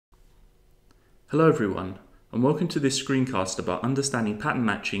Hello everyone, and welcome to this screencast about understanding pattern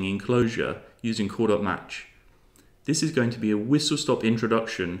matching in Clojure using core.match. This is going to be a whistle-stop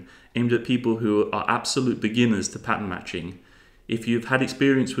introduction aimed at people who are absolute beginners to pattern matching. If you've had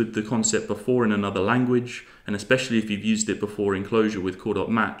experience with the concept before in another language, and especially if you've used it before in Clojure with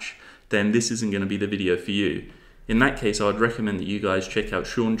core.match, then this isn't going to be the video for you. In that case, I would recommend that you guys check out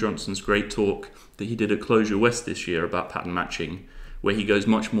Sean Johnson's great talk that he did at Clojure West this year about pattern matching, where he goes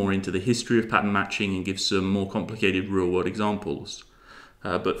much more into the history of pattern matching and gives some more complicated real-world examples.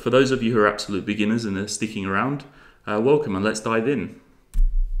 But for those of you who are absolute beginners and are sticking around, welcome, and let's dive in.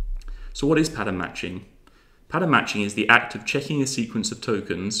 So what is pattern matching? Pattern matching is the act of checking a sequence of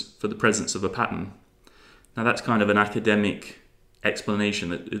tokens for the presence of a pattern. Now that's kind of an academic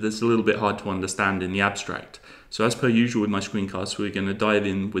explanation that's a little bit hard to understand in the abstract. So as per usual with my screencasts, we're going to dive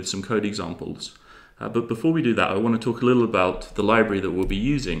in with some code examples. But before we do that, I want to talk a little about the library that we'll be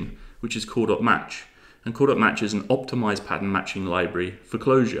using, which is core.match. And core.match is an optimized pattern matching library for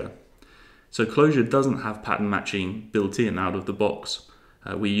Clojure. So Clojure doesn't have pattern matching built in out of the box.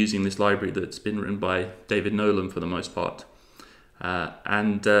 We're using this library that's been written by David Nolan for the most part.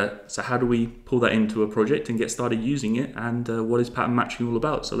 So how do we pull that into a project and get started using it? And what is pattern matching all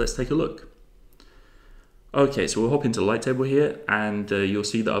about? So let's take a look. Okay, so we'll hop into Light Table here, and you'll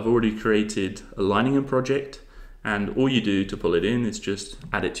see that I've already created a lining and project, and all you do to pull it in is just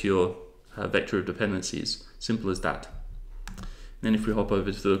add it to your vector of dependencies. Simple as that. Then if we hop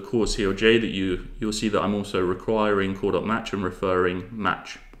over to the core CLJ, you'll see that I'm also requiring core.match and referring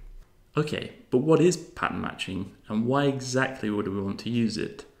match. Okay, but what is pattern matching, and why exactly would we want to use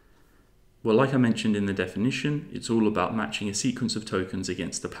it? Well, like I mentioned in the definition, it's all about matching a sequence of tokens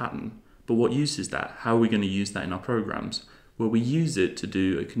against a pattern. But what use is that? How are we going to use that in our programs? Well, we use it to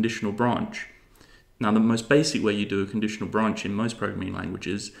do a conditional branch. Now, the most basic way you do a conditional branch in most programming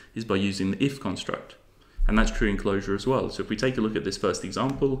languages is by using the if construct. And that's true in Clojure as well. So if we take a look at this first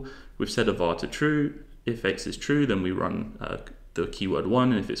example, we've set a var to true. If x is true, then we run the keyword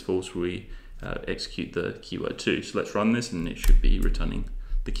 1, and if it's false, we execute the keyword 2. So let's run this, and it should be returning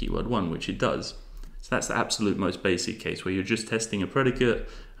the keyword 1, which it does. So that's the absolute most basic case where you're just testing a predicate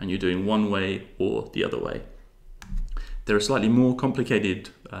and you're doing one way or the other way. There are slightly more complicated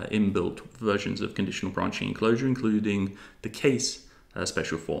inbuilt versions of conditional branching in Clojure, including the case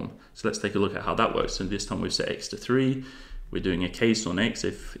special form. So let's take a look at how that works. So this time we've set x to 3. We're doing a case on x.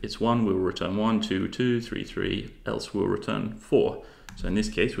 If it's 1, we'll return 1, 2, 2, 3, 3, else we'll return 4. So in this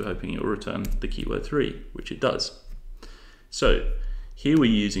case, we're hoping it will return the keyword 3, which it does. So here we're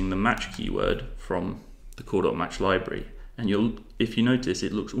using the match keyword from the core.match library, and if you notice,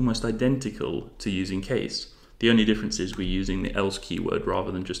 it looks almost identical to using case. The only difference is we're using the else keyword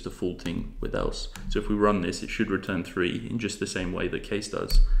rather than just defaulting with else. So if we run this, it should return 3 in just the same way that case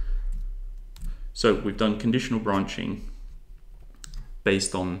does. So we've done conditional branching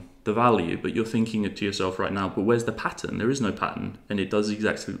based on the value, but you're thinking it to yourself right now, but where's the pattern? There is no pattern, and it does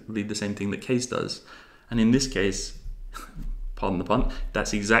exactly the same thing that case does. And in this case, pardon the pun,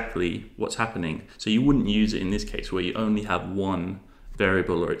 that's exactly what's happening. So you wouldn't use it in this case where you only have one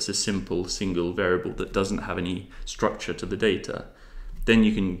variable, or it's a simple single variable that doesn't have any structure to the data. Then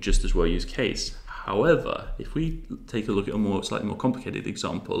you can just as well use case. However, if we take a look at a slightly more complicated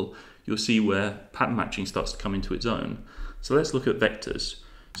example, you'll see where pattern matching starts to come into its own. So let's look at vectors.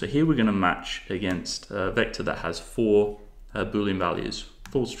 So here we're going to match against a vector that has 4 Boolean values,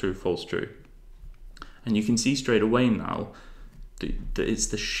 false, true, false, true. And you can see straight away now that it's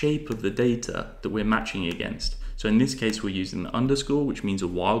the shape of the data that we're matching against. So in this case, we're using the underscore, which means a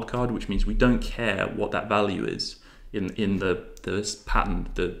wildcard, which means we don't care what that value is in the pattern,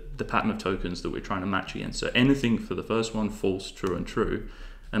 the pattern of tokens that we're trying to match against. So anything for the first one, false, true, and true.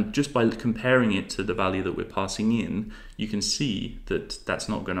 And just by comparing it to the value that we're passing in, you can see that that's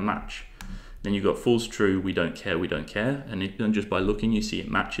not going to match. Then you've got false, true, we don't care, we don't care. And just by looking, you see it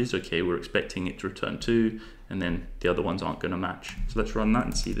matches. Okay, we're expecting it to return 2, and then the other ones aren't going to match. So let's run that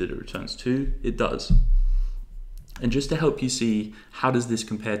and see that it returns 2. It does. And just to help you see how does this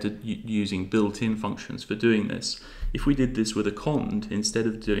compare to using built-in functions for doing this, if we did this with a cond instead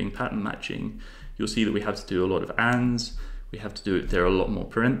of doing pattern matching, you'll see that we have to do a lot of ands. We have to do it, there are a lot more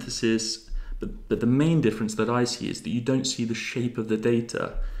parentheses, but the main difference that I see is that you don't see the shape of the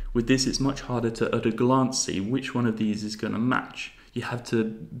data. With this, it's much harder to, at a glance, see which one of these is going to match. You have to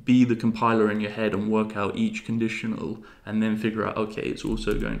be the compiler in your head and work out each conditional, and then figure out, okay, it's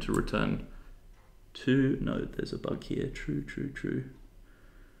also going to return 2, no, there's a bug here, true, true, true.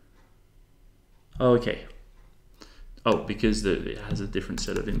 Okay. Oh, because it has a different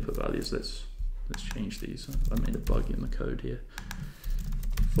set of input values, let's change these. I made a bug in the code here.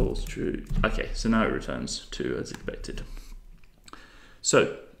 false, true. Okay, so now it returns 2 as expected.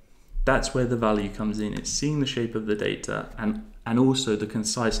 So that's where the value comes in. It's seeing the shape of the data and also the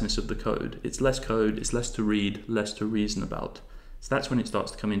conciseness of the code. It's less code, it's less to read, less to reason about. So that's when it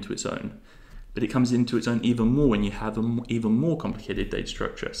starts to come into its own. But it comes into its own even more when you have an even more complicated data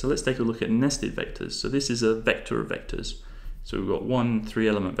structure. So let's take a look at nested vectors. So this is a vector of vectors. So we've got one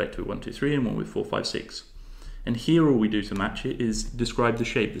 3-element vector with 1, 2, 3 and one with 4, 5, 6. And here all we do to match it is describe the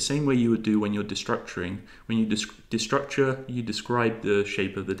shape, the same way you would do when you're destructuring. When you destructure, you describe the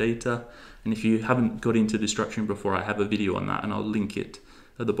shape of the data. And if you haven't got into destructuring before, I have a video on that and I'll link it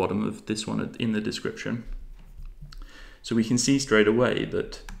at the bottom of this one in the description. So we can see straight away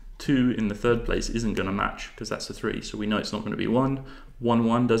that 2 in the third place isn't going to match because that's a 3. So we know it's not going to be 1. 1,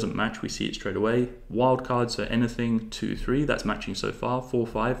 1 doesn't match, we see it straight away. Wildcard, so anything 2, 3, that's matching so far. 4,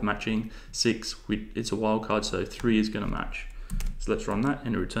 5 matching. 6, it's a wildcard, so 3 is going to match. So let's run that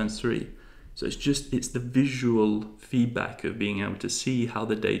and it returns 3. So it's the visual feedback of being able to see how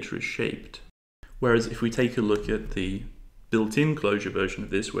the data is shaped. Whereas if we take a look at the built-in Clojure version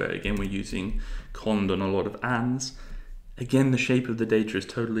of this, where again we're using cond and a lot of ands, again the shape of the data is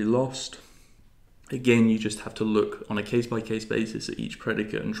totally lost. Again, you just have to look on a case-by-case basis at each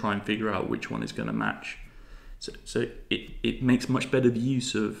predicate and try and figure out which one is going to match. So it makes much better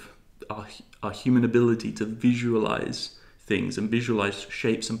use of our human ability to visualize things and visualize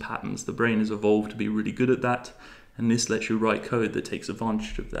shapes and patterns. The brain has evolved to be really good at that, and this lets you write code that takes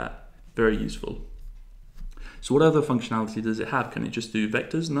advantage of that. Very useful. So what other functionality does it have? Can it just do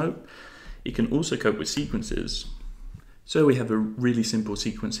vectors? No. It can also cope with sequences. So we have a really simple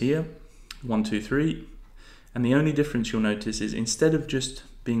sequence here. 1, 2, 3, and the only difference you'll notice is instead of just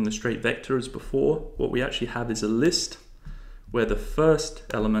being the straight vector as before, what we actually have is a list where the first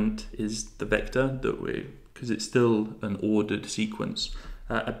element is the vector because it's still an ordered sequence,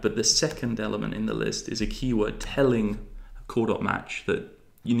 but the second element in the list is a keyword telling core.match that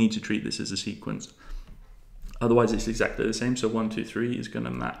you need to treat this as a sequence. Otherwise it's exactly the same, so 1, 2, 3 is going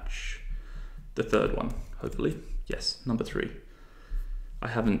to match the third one, hopefully. Yes, number 3. I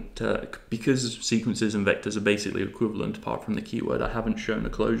haven't, because sequences and vectors are basically equivalent apart from the keyword, I haven't shown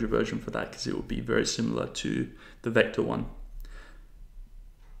a Clojure version for that because it would be very similar to the vector one.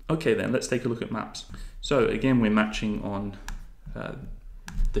 Okay then, let's take a look at maps. So again, we're matching on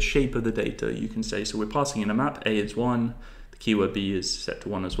the shape of the data, you can say. So we're passing in a map, A is 1, the keyword B is set to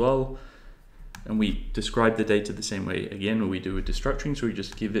 1 as well. And we describe the data the same way again when we do with destructuring, so we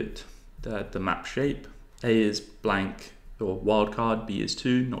just give it the map shape. A is blank, or wildcard, B is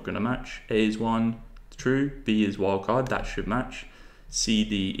 2, not going to match. A is 1, true, B is wildcard, that should match. C,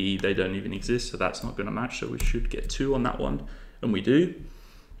 D, E, they don't even exist, so that's not going to match, so we should get 2 on that one, and we do.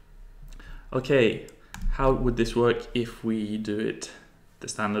 Okay, how would this work if we do it the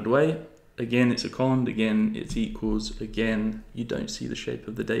standard way? Again, it's a cond, again, it's equals, again, you don't see the shape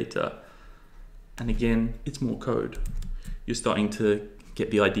of the data, and again, it's more code. You're starting to get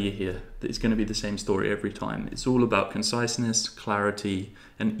the idea here that it's going to be the same story every time. It's all about conciseness, clarity,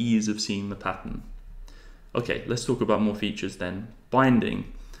 and ease of seeing the pattern. Okay, let's talk about more features then.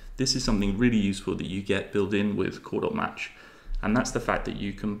 Binding. This is something really useful that you get built in with core.match, and that's the fact that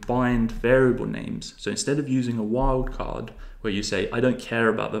you can bind variable names. So instead of using a wildcard where you say, I don't care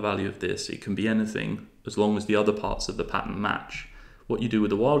about the value of this, it can be anything as long as the other parts of the pattern match. What you do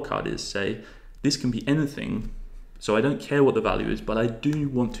with a wildcard is say, this can be anything, so I don't care what the value is, but I do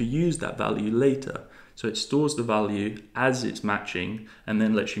want to use that value later. So it stores the value as it's matching and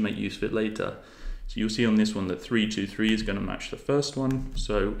then lets you make use of it later. So you'll see on this one that 3, 2, 3 is going to match the first one.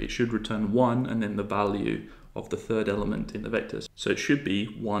 So it should return 1 and then the value of the third element in the vectors. So it should be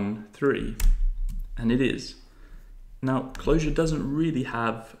 1, 3, and it is. Now, Clojure doesn't really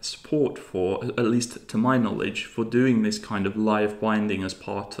have support for, at least to my knowledge, for doing this kind of live binding as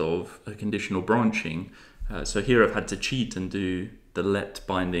part of a conditional branching. So here I've had to cheat and do the let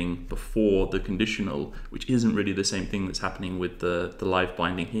binding before the conditional, which isn't really the same thing that's happening with the live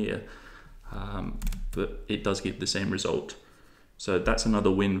binding here, but it does give the same result. So that's another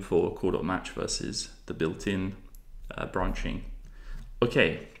win for core.match versus the built-in branching.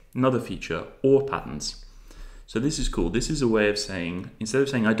 Okay, another feature, OR patterns. So this is cool. This is a way of saying, instead of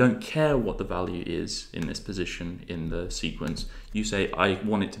saying I don't care what the value is in this position in the sequence, you say I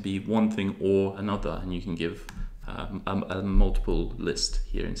want it to be one thing or another, and you can give a multiple list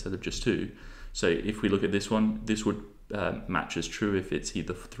here instead of just 2. So if we look at this one, this would match as true if it's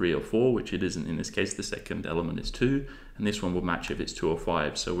either 3 or 4, which it isn't in this case. The second element is 2, and this one will match if it's 2 or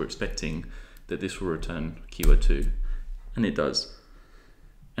 5. So we're expecting that this will return keyword 2, and it does.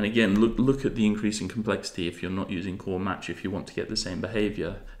 And again, look at the increase in complexity if you're not using core.match, if you want to get the same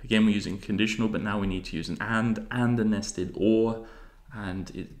behavior. Again, we're using conditional, but now we need to use an and a nested or, and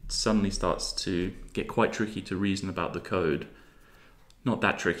it suddenly starts to get quite tricky to reason about the code. Not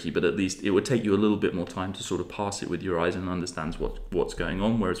that tricky, but at least it would take you a little bit more time to sort of parse it with your eyes and understand what's going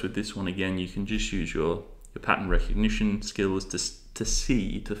on. Whereas with this one, again, you can just use your pattern recognition skills to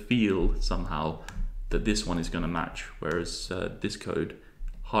see, to feel somehow that this one is going to match, whereas this code,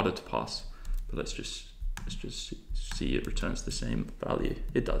 harder to pass. But let's just see it returns the same value.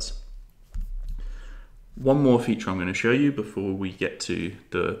 It does. One more feature I'm going to show you before we get to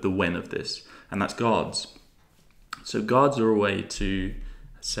the when of this, and that's guards. So guards are a way to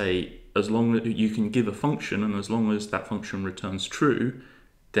say, as long as you can give a function, and as long as that function returns true,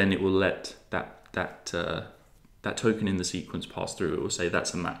 then it will let that token in the sequence pass through. It will say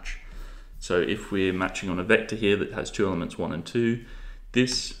that's a match. So if we're matching on a vector here that has two elements, 1 and 2,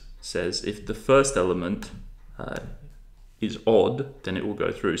 this says if the first element is odd, then it will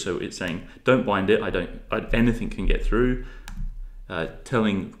go through. So it's saying don't bind it. Anything can get through.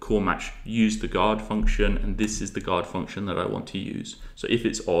 Telling core.match use the guard function, and this is the guard function that I want to use. So if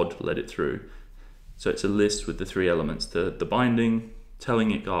it's odd, let it through. So it's a list with the three elements: the binding,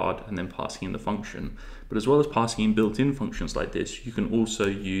 telling it guard, and then passing in the function. But as well as passing in built-in functions like this, you can also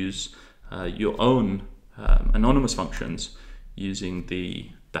use your own anonymous functions using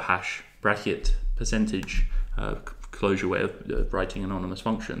the hash bracket percentage Clojure way of writing anonymous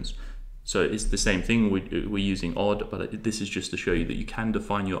functions. So it's the same thing, we're using odd, but this is just to show you that you can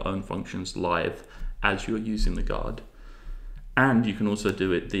define your own functions live as you're using the guard. And you can also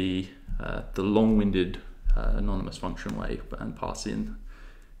do it the long-winded anonymous function way and pass in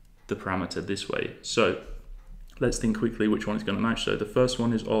the parameter this way. So let's think quickly which one is going to match. So the first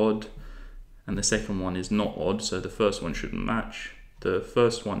one is odd and the second one is not odd, so the first one shouldn't match. The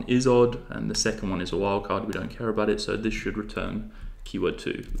first one is odd and the second one is a wildcard, we don't care about it, so this should return keyword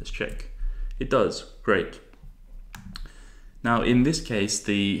 2. Let's check. It does. Great. Now in this case,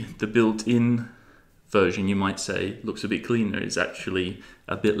 the built-in version, you might say, looks a bit cleaner. It's actually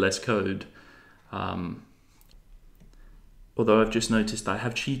a bit less code. Although I've just noticed I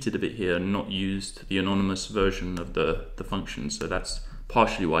have cheated a bit here and not used the anonymous version of the function, so that's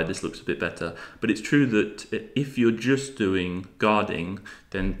partially why this looks a bit better. But it's true that if you're just doing guarding,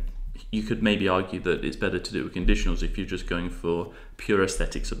 then you could maybe argue that it's better to do with conditionals if you're just going for pure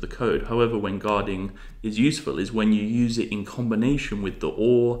aesthetics of the code. However, when guarding is useful is when you use it in combination with the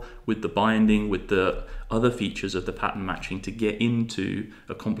or, with the binding, with the other features of the pattern matching to get into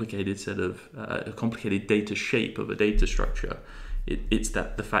a complicated set of a complicated data shape of a data structure. It's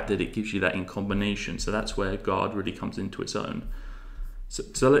the fact that it gives you that in combination. So that's where guard really comes into its own.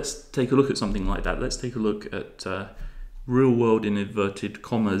 So let's take a look at something like that. Let's take a look at real world in inverted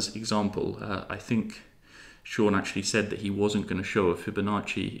commas example. I think Sean actually said that he wasn't going to show a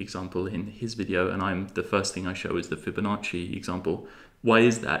Fibonacci example in his video, and the first thing I show is the Fibonacci example. Why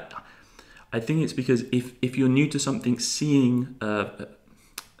is that? I think it's because if you're new to something, seeing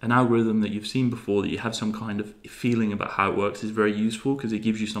an algorithm that you've seen before, that you have some kind of feeling about how it works, is very useful because it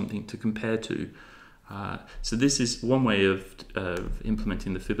gives you something to compare to. So this is one way of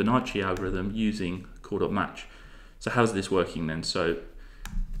implementing the Fibonacci algorithm using core.match. So how's this working then? So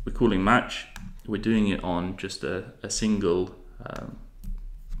we're calling match, we're doing it on just a single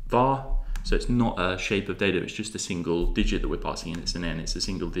var, so it's not a shape of data, it's just a single digit that we're passing in, it's an n, it's a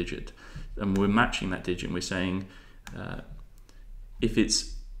single digit. And we're matching that digit and we're saying if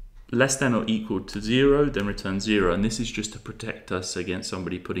it's less than or equal to 0, then return 0, and this is just to protect us against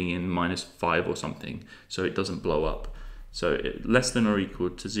somebody putting in -5 or something, so it doesn't blow up. So less than or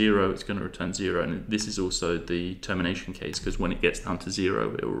equal to 0, it's going to return 0, and this is also the termination case, because when it gets down to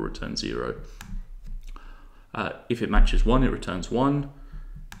 0, it will return 0. If it matches 1, it returns 1,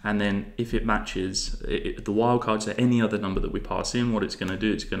 and then if it matches the wildcards or any other number that we pass in, what it's going to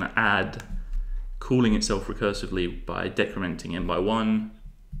do, it's going to add, calling itself recursively by decrementing n by 1,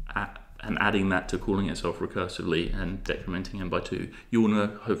 and adding that to calling itself recursively and decrementing n by 2. You will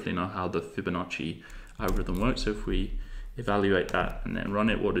hopefully know how the Fibonacci algorithm works. So if we evaluate that and then run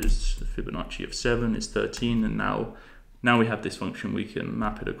it, what is the Fibonacci of 7? It's 13, and now we have this function. We can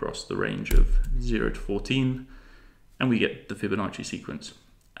map it across the range of 0 to 14, and we get the Fibonacci sequence.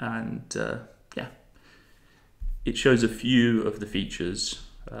 And yeah, it shows a few of the features.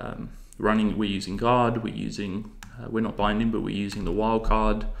 We're using guard, we're not binding, but we're using the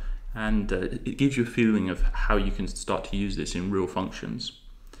wildcard, and it gives you a feeling of how you can start to use this in real functions.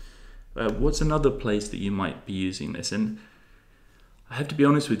 What's another place that you might be using this? And I have to be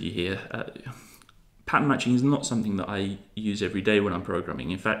honest with you here, pattern matching is not something that I use every day when I'm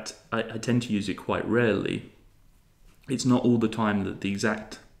programming. In fact, I tend to use it quite rarely. It's not all the time that the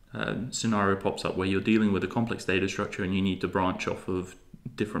exact scenario pops up where you're dealing with a complex data structure and you need to branch off of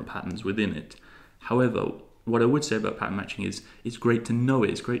different patterns within it. However, what I would say about pattern matching is it's great to know it.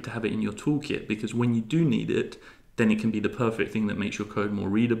 It's great to have it in your toolkit, because when you do need it, then it can be the perfect thing that makes your code more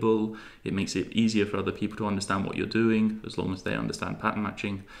readable. It makes it easier for other people to understand what you're doing, as long as they understand pattern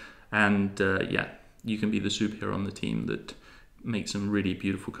matching. And yeah, you can be the superhero on the team that makes some really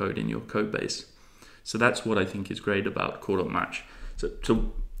beautiful code in your code base. So that's what I think is great about core.match.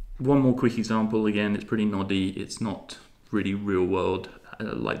 So one more quick example. Again, it's pretty noddy. It's not really real world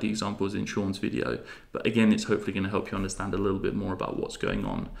like the examples in Sean's video. But again, it's hopefully going to help you understand a little bit more about what's going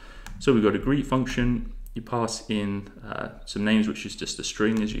on. So we've got a greet function. You pass in some names, which is just a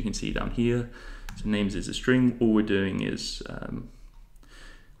string, as you can see down here. So names is a string. All we're doing is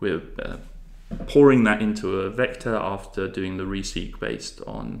we're pouring that into a vector after doing the reseek based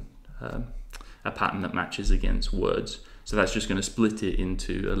on a pattern that matches against words. So that's just going to split it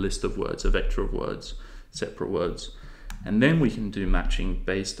into a list of words, a vector of words, separate words. And then we can do matching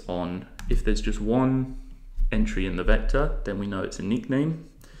based on, if there's just one entry in the vector, then we know it's a nickname.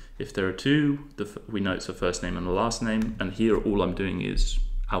 If there are two, we know it's a first name and a last name. And here all I'm doing is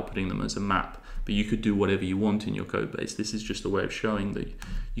outputting them as a map. But you could do whatever you want in your code base. This is just a way of showing that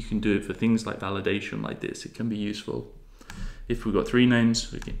you can do it for things like validation like this. It can be useful. If we've got three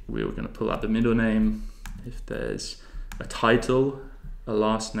names, we're going to pull out the middle name. If there's a title, a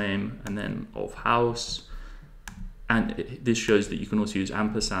last name, and then of house. And this shows that you can also use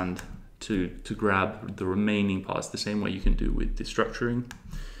ampersand to grab the remaining parts, the same way you can do with destructuring.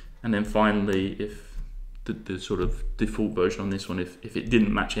 And then finally, if the sort of default version on this one, if it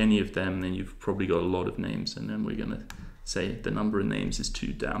didn't match any of them, then you've probably got a lot of names. And then we're going to say the number of names is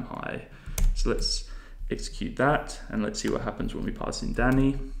too damn high. So let's execute that, and let's see what happens when we pass in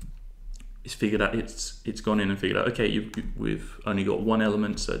Danny. It's figured out, it's gone in and figured out, okay, we've only got one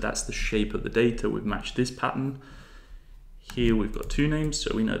element, so that's the shape of the data. We've matched this pattern. Here we've got two names,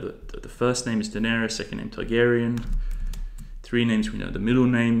 so we know that the first name is Daenerys, second name Targaryen. Three names, we know the middle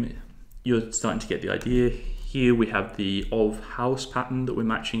name. You're starting to get the idea. Here we have the of house pattern that we're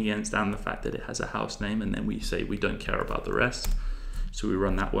matching against, and the fact that it has a house name, and then we say we don't care about the rest. So we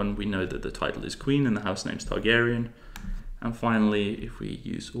run that one. We know that the title is Queen and the house name is Targaryen. And finally, if we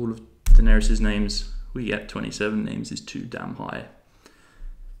use all of Daenerys' names, we get 27 names is too damn high.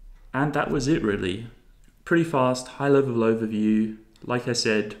 And that was it, really. Pretty fast, high level overview. Like I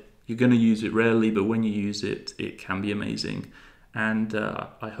said, you're going to use it rarely, but when you use it, it can be amazing. And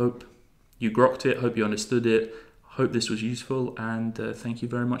I hope you grokked it, hope you understood it, hope this was useful, and thank you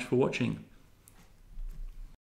very much for watching.